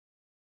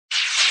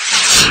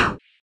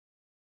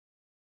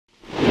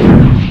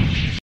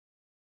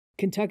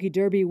Kentucky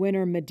Derby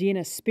winner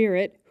Medina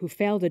Spirit, who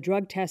failed a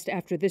drug test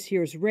after this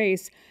year's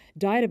race,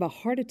 died of a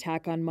heart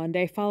attack on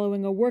Monday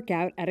following a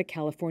workout at a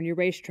California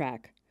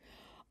racetrack.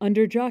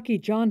 Under jockey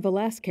John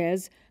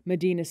Velasquez,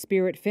 Medina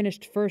Spirit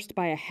finished first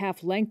by a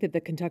half length at the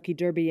Kentucky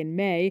Derby in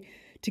May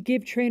to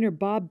give trainer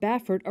Bob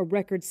Baffert a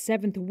record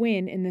 7th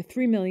win in the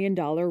 $3 million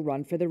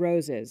Run for the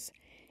Roses.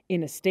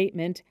 In a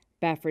statement,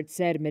 Baffert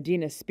said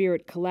Medina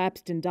Spirit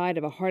collapsed and died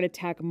of a heart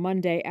attack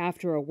Monday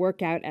after a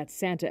workout at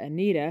Santa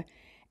Anita,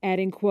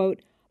 adding,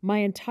 quote, "My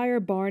entire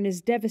barn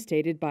is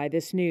devastated by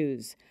this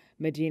news.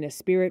 Medina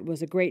Spirit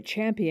was a great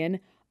champion,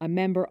 a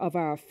member of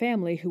our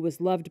family who was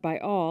loved by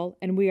all,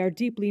 and we are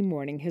deeply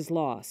mourning his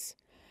loss."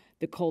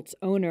 The Colts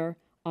owner,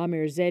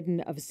 Amir Zedin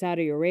of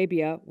Saudi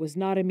Arabia, was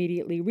not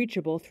immediately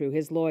reachable through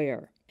his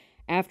lawyer.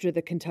 After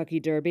the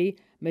Kentucky Derby,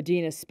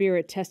 Medina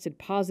Spirit tested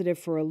positive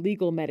for a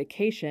legal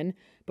medication,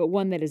 but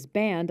one that is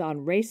banned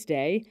on race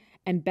day,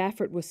 and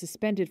Baffert was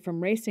suspended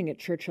from racing at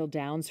Churchill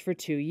Downs for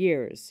 2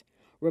 years.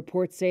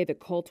 Reports say the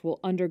colt will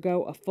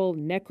undergo a full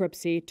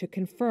necropsy to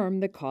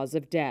confirm the cause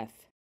of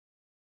death.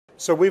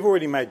 So we've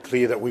already made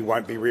clear that we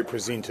won't be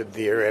represented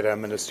there at a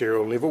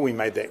ministerial level. We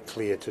made that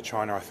clear to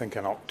China, I think,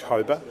 in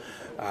October.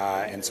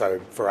 And so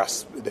for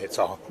us, that's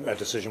a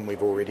decision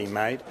we've already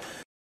made.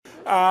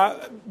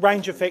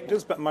 Range of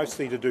factors, but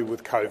mostly to do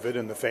with COVID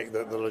and the fact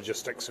that the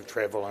logistics of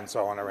travel and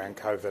so on around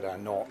COVID are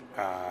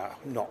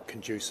not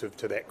conducive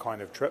to that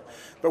kind of trip.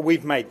 But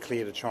we've made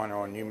clear to China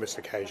on numerous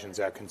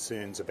occasions our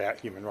concerns about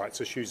human rights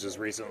issues, as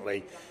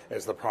recently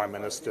as the Prime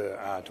Minister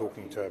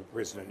talking to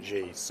President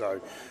Xi.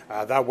 So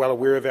they're well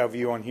aware of our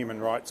view on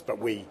human rights, but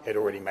we had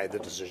already made the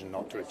decision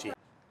not to attend.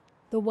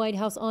 The White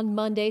House on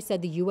Monday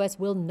said the U.S.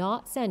 will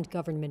not send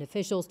government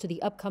officials to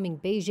the upcoming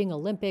Beijing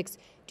Olympics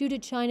due to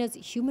China's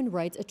human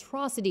rights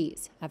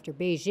atrocities, after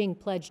Beijing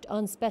pledged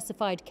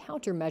unspecified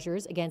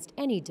countermeasures against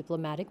any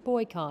diplomatic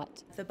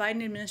boycott. The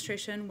Biden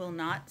administration will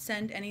not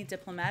send any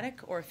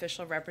diplomatic or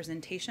official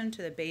representation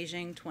to the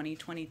Beijing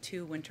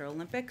 2022 Winter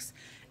Olympics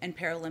and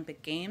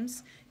Paralympic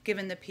Games,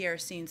 given the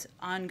PRC's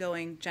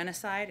ongoing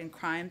genocide and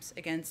crimes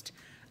against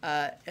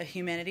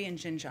humanity in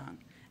Xinjiang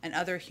and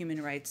other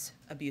human rights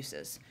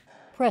abuses.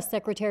 Press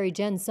Secretary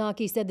Jen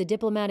Psaki said the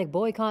diplomatic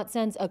boycott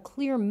sends a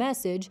clear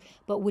message,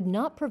 but would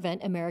not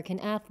prevent American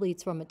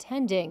athletes from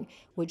attending,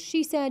 which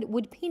she said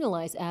would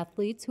penalize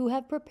athletes who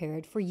have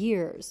prepared for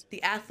years.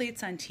 The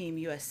athletes on Team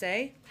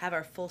USA have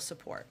our full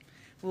support.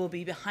 We will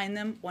be behind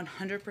them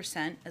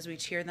 100% as we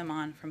cheer them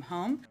on from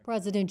home.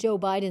 President Joe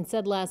Biden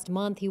said last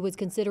month he was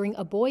considering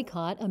a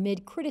boycott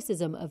amid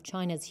criticism of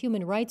China's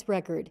human rights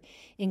record,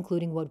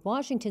 including what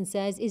Washington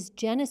says is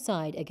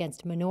genocide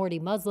against minority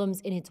Muslims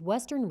in its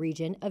western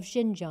region of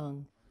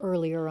Xinjiang.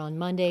 Earlier on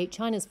Monday,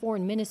 China's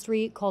foreign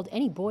ministry called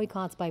any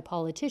boycotts by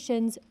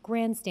politicians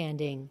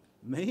grandstanding.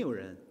 没有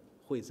人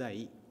会在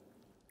意。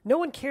 No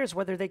one cares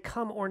whether they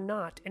come or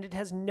not, and it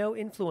has no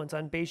influence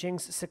on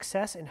Beijing's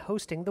success in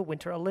hosting the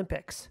Winter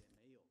Olympics.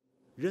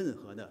 任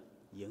何的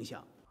影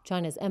响。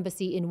 China's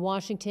embassy in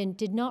Washington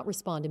did not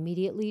respond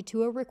immediately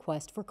to a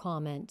request for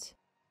comment.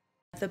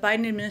 The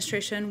Biden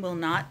administration will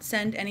not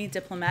send any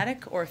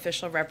diplomatic or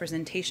official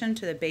representation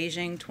to the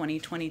Beijing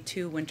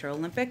 2022 Winter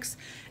Olympics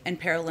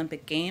and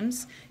Paralympic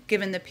Games,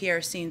 given the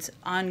PRC's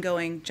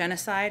ongoing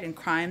genocide and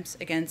crimes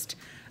against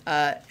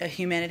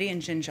humanity in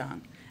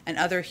Xinjiang and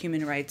other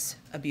human rights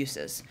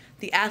abuses.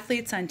 The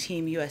athletes on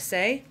Team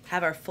USA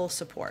have our full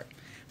support.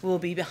 We will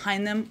be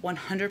behind them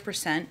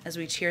 100% as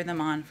we cheer them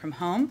on from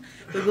home.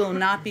 We will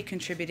not be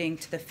contributing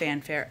to the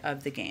fanfare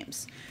of the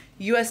Games.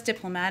 U.S.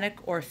 diplomatic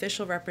or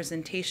official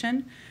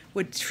representation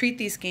would treat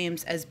these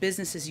Games as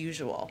business as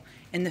usual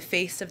in the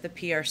face of the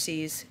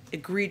PRC's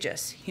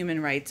egregious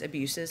human rights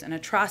abuses and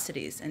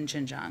atrocities in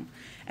Xinjiang,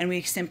 and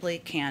we simply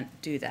can't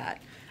do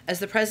that. As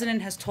the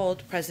President has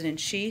told President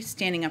Xi,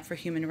 standing up for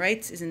human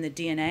rights is in the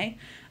DNA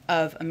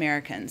of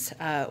Americans.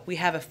 We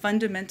have a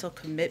fundamental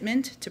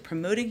commitment to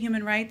promoting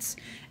human rights,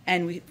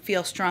 and we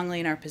feel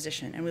strongly in our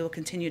position, and we will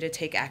continue to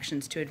take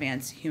actions to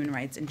advance human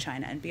rights in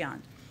China and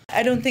beyond.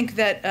 I don't think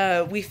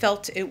that we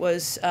felt it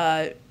was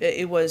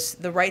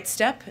the right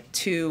step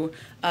to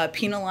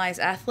penalize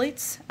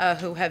athletes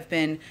who have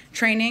been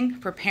training,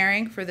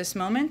 preparing for this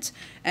moment,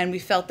 and we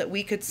felt that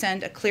we could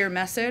send a clear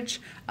message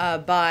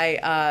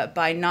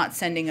by not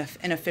sending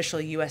an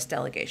official U.S.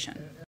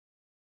 delegation.